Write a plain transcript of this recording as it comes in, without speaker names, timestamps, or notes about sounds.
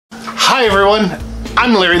Hi everyone,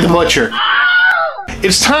 I'm Larry the Butcher.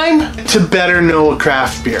 It's time to better know a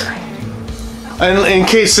craft beer. And in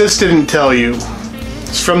case this didn't tell you,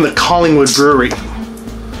 it's from the Collingwood Brewery.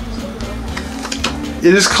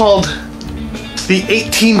 It is called the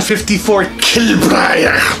 1854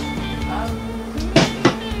 Kellerbeir.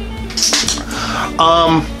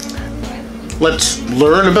 Let's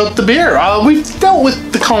learn about the beer. We've dealt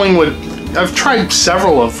with the Collingwood. I've tried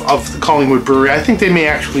several of the Collingwood Brewery. I think they may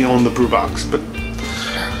actually own the brew box, but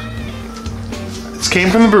this came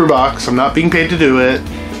from the brew box. I'm not being paid to do it.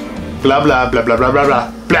 Blah blah blah blah blah blah blah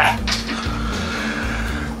blah.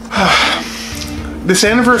 This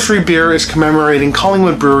anniversary beer is commemorating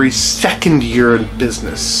Collingwood Brewery's second year in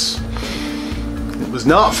business. It was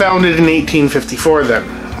not founded in 1854 then.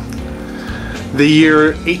 The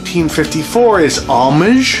year 1854 is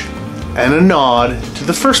homage and a nod to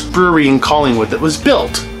the first brewery in Collingwood that was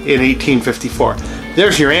built in 1854.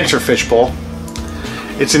 There's your answer, fishbowl.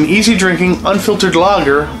 It's an easy drinking, unfiltered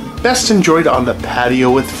lager, best enjoyed on the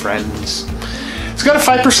patio with friends. It's got a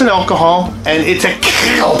 5% alcohol, and it's a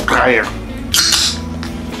Kellerbeir.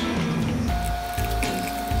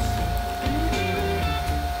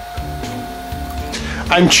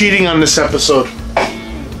 I'm cheating on this episode.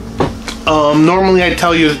 Normally I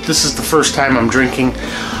tell you that this is the first time I'm drinking.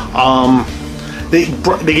 They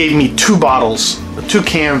gave me 2 bottles, 2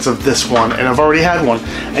 cans of this one, and I've already had one.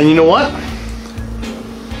 And you know what?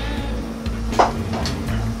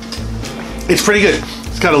 It's pretty good.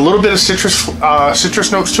 It's got a little bit of citrus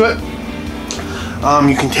notes to it.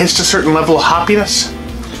 You can taste a certain level of hoppiness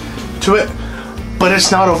to it, but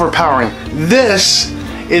it's not overpowering. This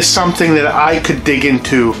is something that I could dig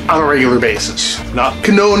into on a regular basis. Not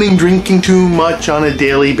condoning drinking too much on a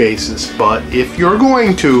daily basis, but if you're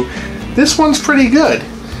going to, this one's pretty good.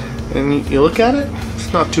 And you look at it,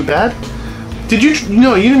 it's not too bad. Did you,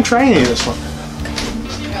 no, you didn't try any of this one.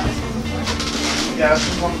 Yeah, this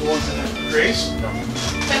is one of the ones in it. Grace? No. You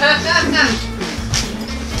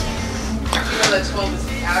know that 12 is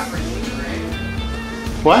the average age, right?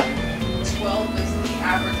 What? 12 is the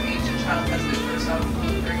average age a child has their first alcohol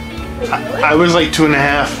drink. I was like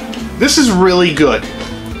 2.5. This is really good.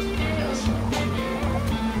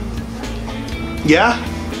 Yeah?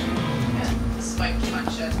 Yeah, spiked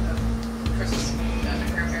lunch at Christmas at my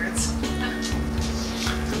grandparents.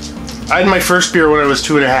 I had my first beer when I was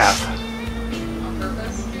 2.5. On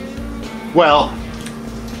purpose? Well,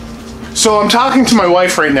 so I'm talking to my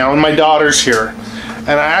wife right now, and my daughter's here,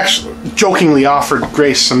 and I actually jokingly offered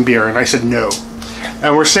Grace some beer, and I said no.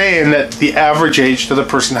 And we're saying that the average age that a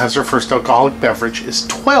person has their first alcoholic beverage is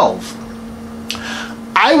 12.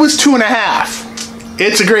 I was 2.5.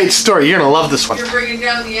 It's a great story. You're gonna love this one. You're bringing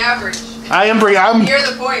down the average. I am bringing. You're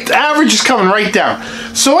the point. The average is coming right down.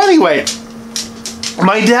 So anyway,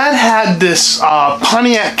 my dad had this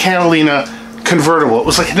Pontiac Catalina convertible. It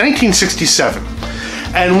was like 1967,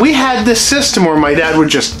 and we had this system where my dad would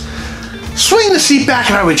just swing the seat back,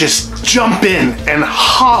 and I would just jump in and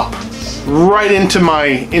hop right into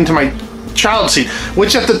my child seat,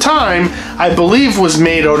 which at the time I believe was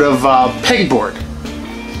made out of pegboard.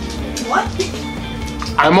 What?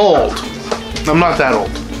 I'm old. I'm not that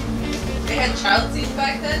old. They had child seats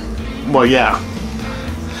back then? Well, yeah.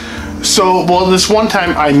 So, well, this one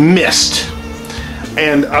time I missed,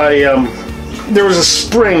 and there was a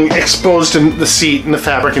spring exposed in the seat and the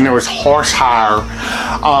fabric, and there was horsehair.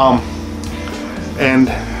 And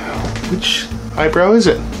which eyebrow is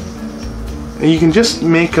it? And you can just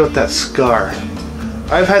make out that scar.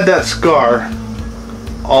 I've had that scar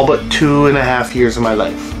all but 2.5 years of my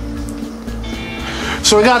life.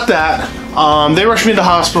 So I got that. They rushed me to the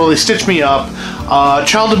hospital. They stitched me up.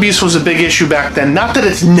 Child abuse was a big issue back then. Not that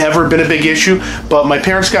it's never been a big issue, but my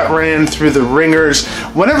parents got ran through the ringers.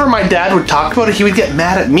 Whenever my dad would talk about it, he would get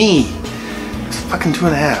mad at me. It's fucking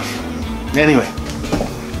 2.5. Anyway.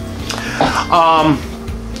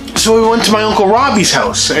 So we went to my Uncle Robbie's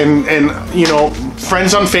house, and you know,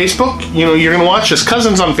 friends on Facebook, you know, you're gonna watch this,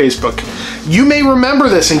 cousins on Facebook. You may remember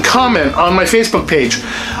this and comment on my Facebook page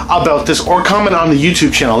about this, or comment on the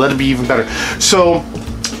YouTube channel. That'd be even better. So,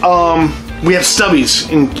 we have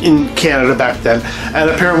Stubbies in Canada back then,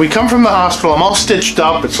 and apparently we come from the hospital. I'm all stitched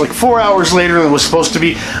up. It's like 4 hours later than it was supposed to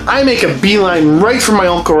be. I make a beeline right for my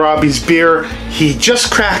Uncle Robbie's beer. He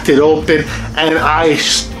just cracked it open, and I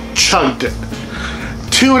chugged it.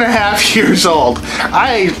 2.5 years old.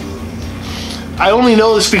 I only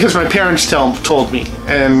know this because my parents told me,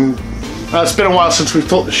 and it's been a while since we've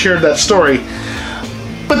shared that story,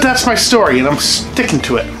 but that's my story, and I'm sticking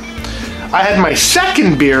to it. I had my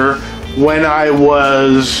second beer when I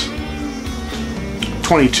was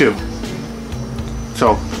 22.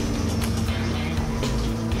 So,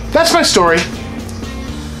 that's my story.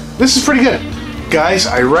 This is pretty good. Guys,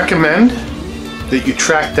 I recommend that you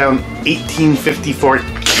track down 1854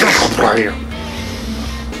 Kellebreir.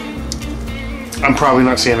 I'm probably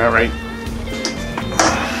not saying that right.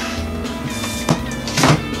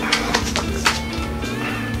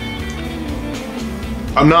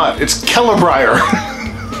 I'm not. It's Kellerbeir.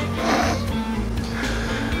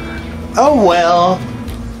 Oh well.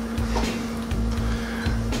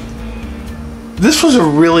 This was a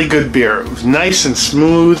really good beer. It was nice and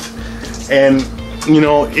smooth, and you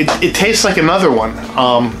know, it tastes like another one.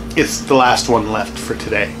 It's the last one left for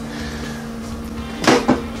today.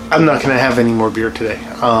 I'm not gonna have any more beer today.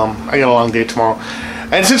 I got a long day tomorrow,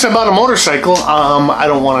 and since I bought a motorcycle, I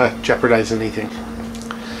don't want to jeopardize anything.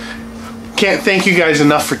 Can't thank you guys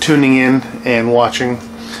enough for tuning in and watching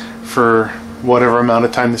for whatever amount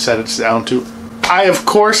of time this edits down to. I, of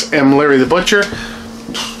course, am Larry the Butcher.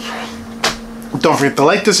 Don't forget to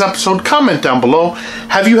like this episode, comment down below.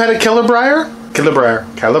 Have you had a Kellerbeir? Kellerbeir.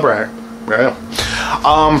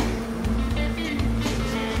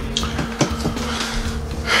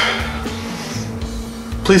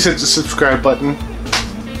 Please hit the subscribe button.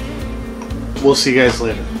 We'll see you guys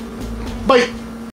later. Bye.